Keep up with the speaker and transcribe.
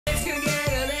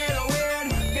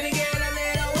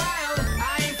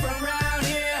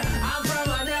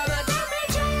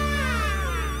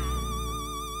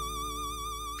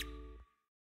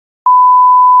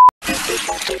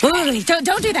Please, don't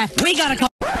do that. We gotta call.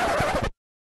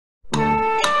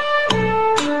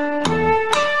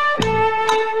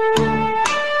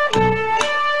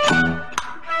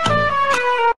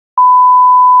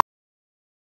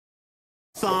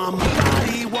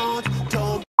 Somebody wants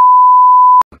to...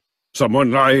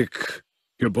 Someone like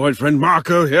your boyfriend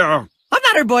Marco here. I'm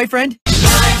not her boyfriend.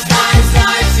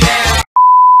 Yeah.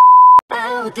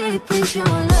 How deep is your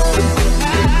love?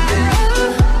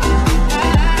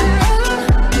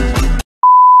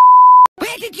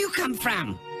 Where did you come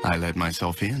from? I let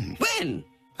myself in. When?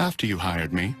 After you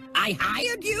hired me. I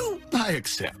hired you? I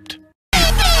accept.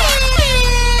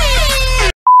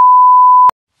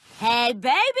 Hey,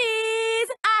 babies!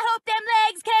 I hope them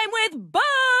legs came with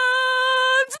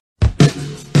bones!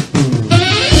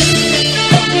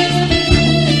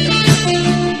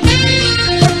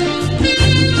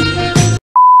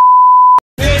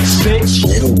 Bitch,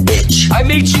 little bitch. I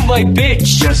made you my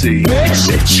bitch. Jesse.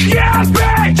 Bitch. Yeah,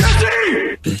 bitch.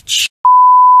 Jesse. Bitch.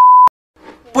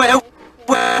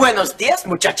 Buenos días,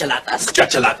 muchachalatas.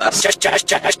 Muchachalatas.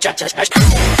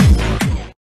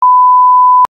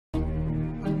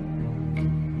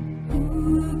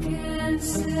 Who can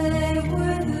say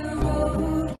where the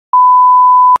road?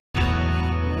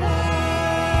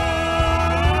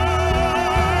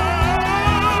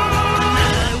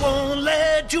 I won't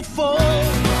let you fall.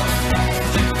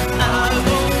 I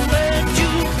won't let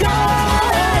you go.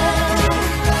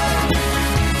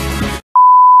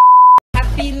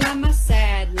 Happy llama,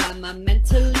 sad llama,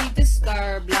 mentally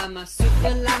disturbed llama,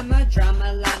 super llama,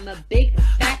 drama llama, big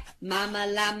fat mama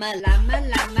llama, llama,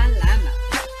 llama, llama.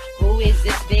 Who is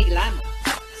this big llama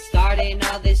starting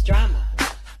all this drama?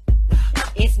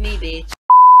 It's me, bitch.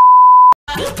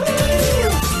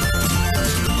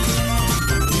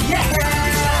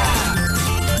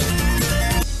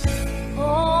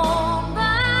 All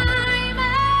by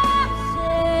myself.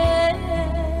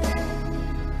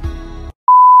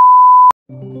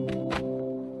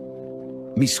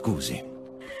 Mi scusi.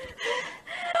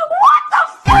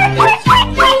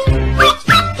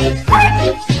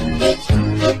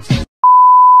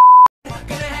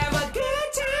 Gonna have a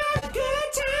good time,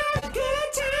 good time, good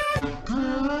time.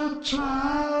 Good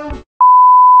time.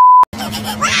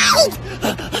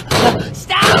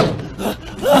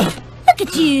 Look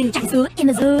at you, Jackson, in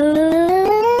the zone.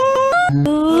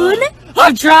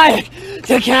 I'm trying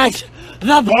to catch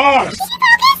the boss.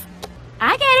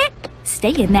 I get it. Stay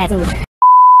in that zone.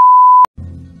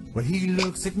 Well, he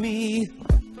looks at me,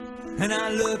 and I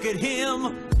look at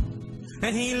him,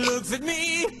 and he looks at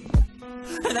me,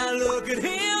 and I look at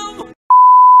him.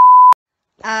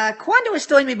 Cuando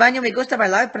estoy en mi baño me gusta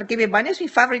bailar porque mi baño es mi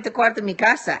favorito cuarto en mi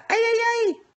casa. ¡Ay, ay,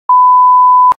 ay!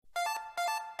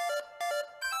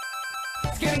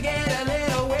 It's gonna get a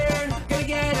little weird, gonna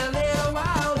get a little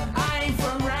wild. I ain't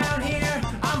from around here.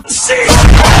 I'm see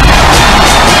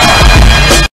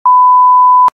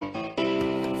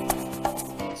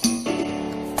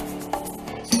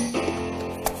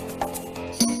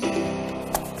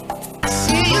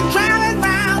you driving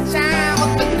round town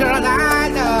with the girl I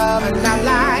love, and I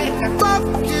like to fuck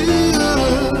you.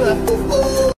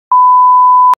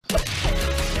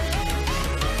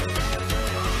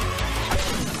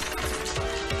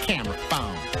 Camera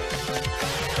phone.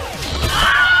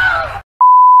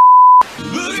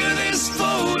 Look at this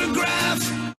photograph.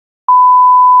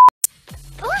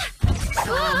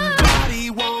 Nobody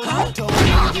wants to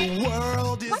know the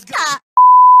world is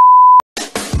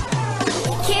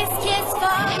Kiss, kiss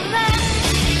for love.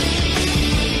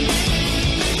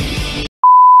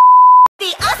 The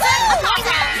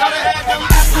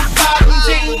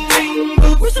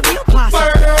Where's the real posse?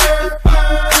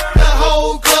 The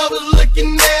whole club is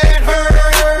looking at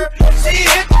her. She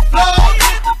hit the floor.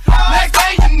 Next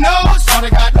thing you know, shawty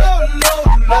got low.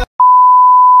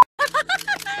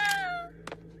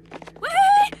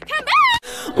 Wait, come back!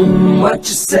 What you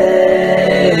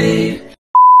say?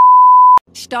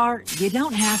 Star, you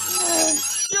don't have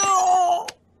No!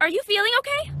 Are you feeling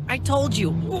okay? I told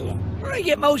you. I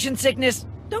get motion sickness.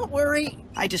 Don't worry.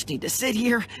 I just need to sit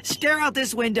here, stare out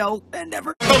this window, and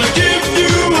never... Gonna give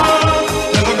you up,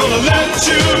 never gonna let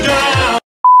you down.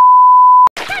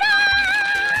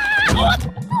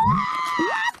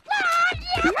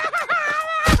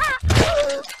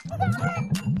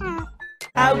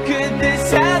 How could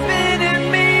this happen to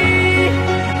me?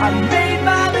 I made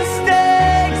my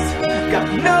mistakes,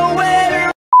 got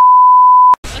nowhere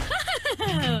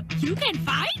to... You can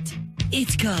fight?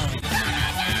 It's good.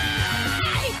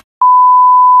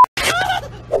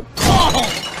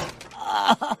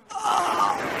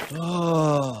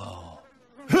 Oh.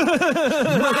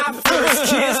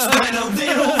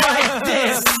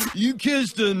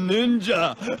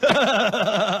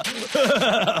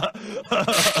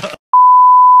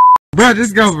 Bro,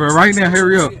 just go, bro. Right now,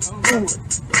 hurry up.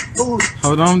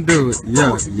 Hold on, do it.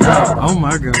 Yeah. Oh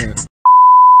my god.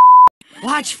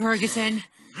 Watch, Ferguson.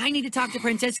 I need to talk to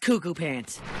Princess Cuckoo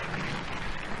Pants.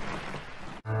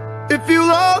 If you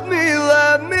love me,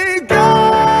 let me go.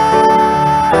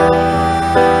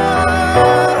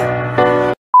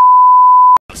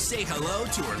 Say hello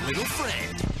to her little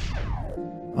friend.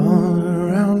 All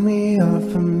around me are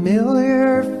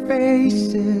familiar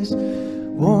faces,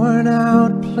 worn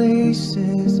out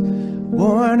places,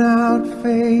 worn out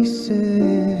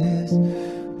faces,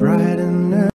 bright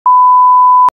and early.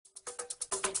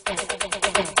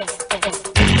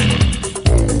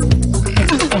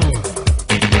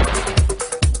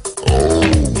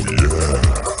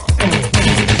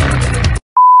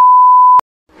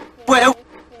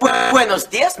 Buenos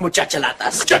días,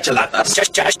 muchachalatas. Muchachalatas.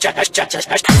 Everybody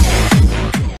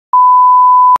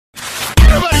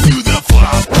do the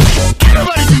flop.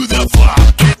 Everybody do the flop.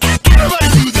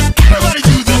 Everybody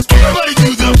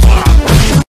do the flop.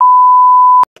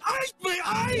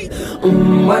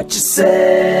 What you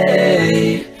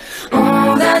say?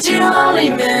 That you only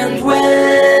meant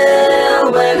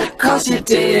well, 'cause you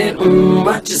did.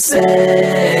 What you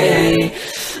say?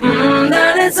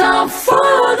 That it's all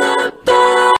for the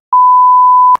best.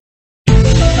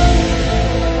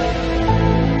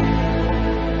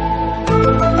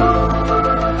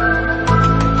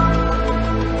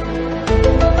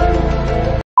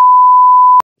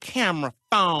 Camera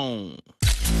phone.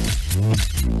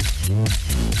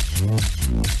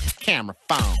 Camera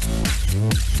phone.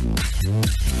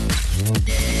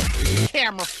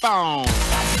 Camera phone.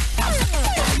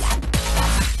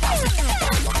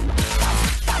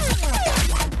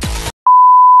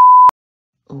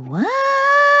 What?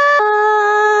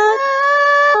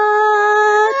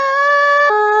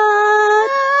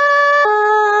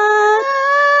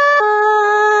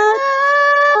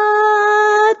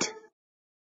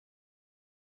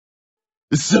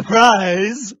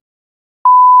 Surprise!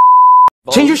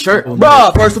 Change your shirt.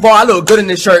 Bruh, first of all, I look good in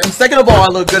this shirt. And second of all, I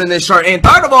look good in this shirt. And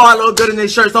third of all, I look good in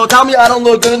this shirt. So tell me I don't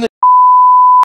look good in this